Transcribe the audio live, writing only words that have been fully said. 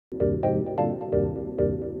For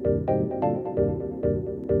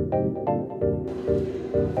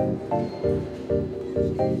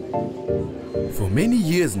many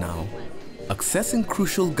years now, accessing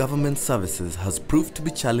crucial government services has proved to be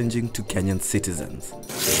challenging to Kenyan citizens.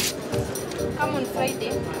 Come on Friday.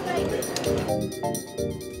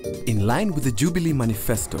 In line with the Jubilee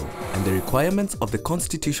Manifesto and the requirements of the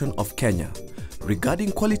Constitution of Kenya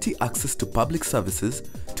regarding quality access to public services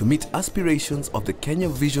to meet aspirations of the Kenya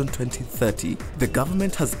Vision 2030, the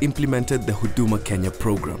government has implemented the Huduma Kenya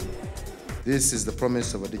program. This is the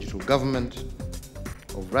promise of a digital government,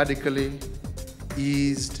 of radically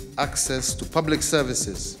eased access to public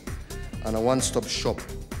services and a one-stop shop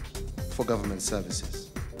for government services.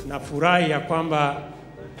 Nafurahi ya kwamba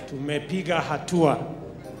tumepiga hatua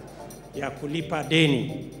ya kulipa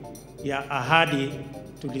deni ya ahadi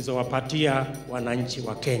tulizowapatia wananchi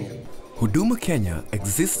wa Kenya. Huduma Kenya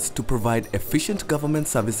exists to provide efficient government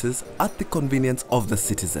services at the convenience of the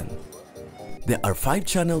citizen. There are 5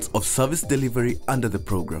 channels of service delivery under the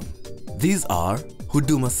program. These are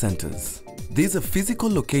Huduma Centers. These are physical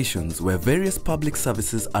locations where various public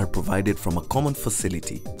services are provided from a common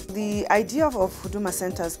facility. The idea of Huduma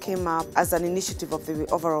Centers came up as an initiative of the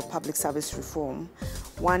overall public service reform,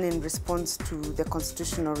 one in response to the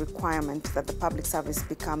constitutional requirement that the public service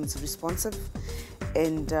becomes responsive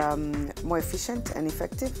and more efficient and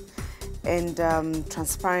effective and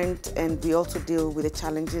transparent, and we also deal with the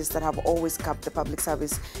challenges that have always capped the public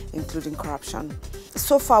service, including corruption.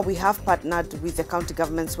 So far, we have partnered with the county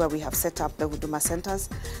governments where we have set up the Huduma Centers.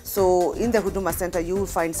 So in the Huduma Center, you will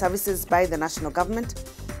find services by the national government,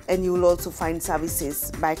 and you will also find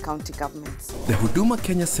services by county governments. The Huduma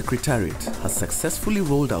Kenya Secretariat has successfully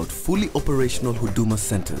rolled out fully operational Huduma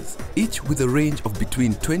Centers, each with a range of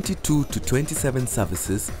between 22 to 27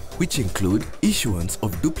 services, which include issuance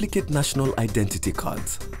of duplicate national identity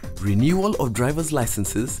cards, renewal of driver's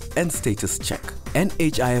licenses and status check,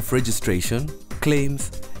 NHIF registration,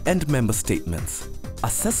 claims and member statements,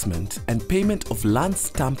 assessment and payment of land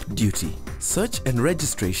stamp duty, search and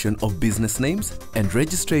registration of business names, and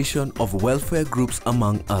registration of welfare groups,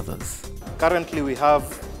 among others. Currently, we have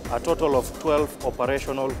a total of 12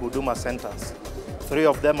 operational Huduma centers. 3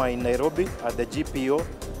 of them are in Nairobi at the GPO,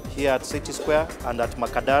 here at City Square and at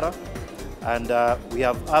Makadara. And we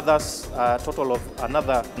have others, a total of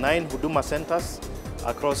another 9 Huduma centers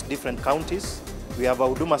across different counties. We have a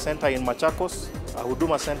Huduma center in Machakos, a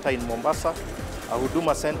Huduma center in Mombasa, a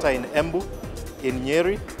Huduma center in Embu, in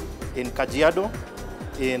Nyeri, in Kajiado,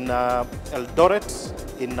 in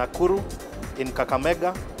Eldoret, in Nakuru, in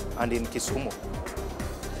Kakamega, and in Kisumu.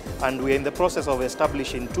 And we are in the process of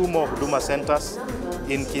establishing 2 more Huduma centers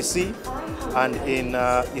in Kisii and in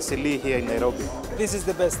Isili here in Nairobi. This is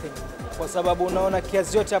the best thing. Kwa sababu unaona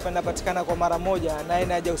kiasi yote hapa inapatikana kwa mara moja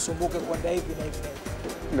na haja usumbuke kwenda hivi na hivi.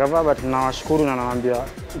 Gavana tunawashukuru na nawaambia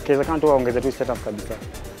ikiwezekana tu waongeze tu setup kabisa.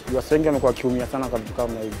 Watu wengi wamekuwa kiumia sana kwa vitu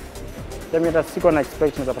kama hivi. Mimi hata siko na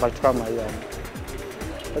expect nitapata kitu kama hiyo.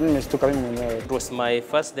 Mimi nimeshtuka mimi mwenyewe. It was my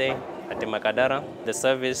first day at Makadara. The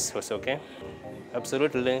service was okay.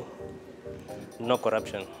 Absolutely no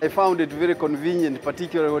corruption. I found it very convenient,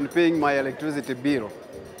 particularly when paying my electricity bill.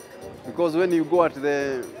 Because when you go at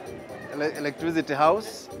the electricity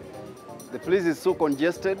house, the place is so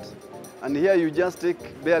congested, and here you just take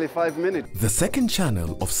barely 5 minutes. The second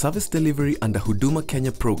channel of service delivery under Huduma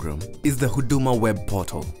Kenya program is the Huduma web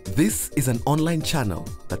portal. This is an online channel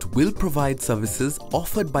that will provide services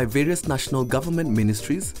offered by various national government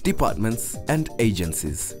ministries, departments, and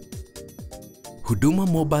agencies. Huduma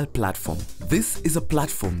mobile platform. This is a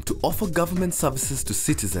platform to offer government services to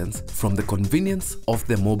citizens from the convenience of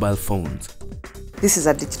their mobile phones. This is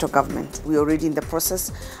a digital government. We're already in the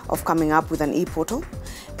process of coming up with an e-portal,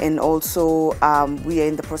 and also we are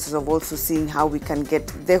in the process of also seeing how we can get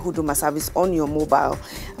the Huduma service on your mobile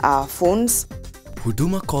phones.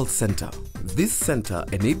 Huduma Call Center. This center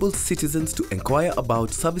enables citizens to inquire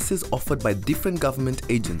about services offered by different government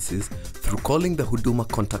agencies through calling the Huduma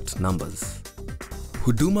contact numbers.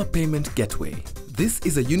 Huduma Payment Gateway. This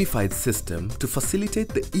is a unified system to facilitate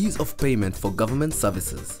the ease of payment for government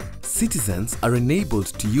services. Citizens are enabled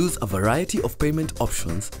to use a variety of payment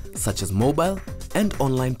options such as mobile and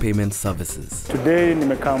online payment services. Today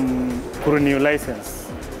nimekam kurenew license.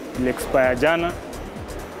 Ili expire jana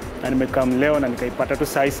na nimekam leo na nikaipata tu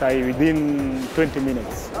sai within 20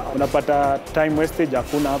 minutes. Unapata time wastage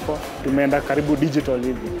hakuna hapo. Tumeenda karibu digital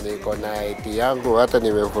hivi. Niko na IT yangu hata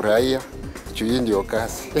nimefurahia. Hii ndio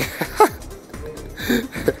kazi.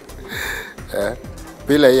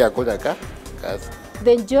 Bila hii hakuna kazi.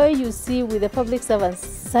 The joy you see with the public servants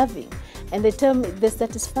serving And they tell me the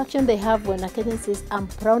satisfaction they have when a Kenyan says, I'm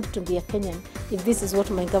proud to be a Kenyan, if this is what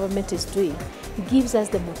my government is doing, gives us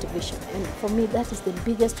the motivation. And for me, that is the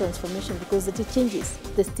biggest transformation because it changes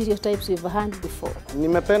the stereotypes we've had before.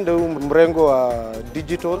 Nimependa huu mrengo wa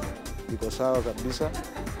digital, iko sawa kabisa.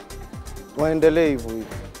 Waendelee hivyo hivyo.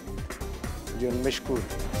 Ndio nimeshukuru.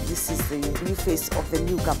 This is the new face of the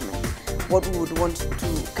new government. What we would want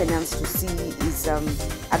Kenyans to see is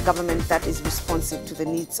a government that is responsive to the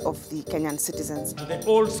needs of the Kenyan citizens. The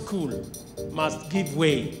old school must give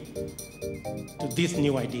way to this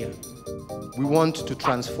new idea. We want to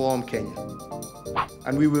transform Kenya.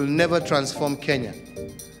 And we will never transform Kenya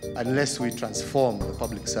unless we transform the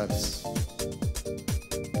public service.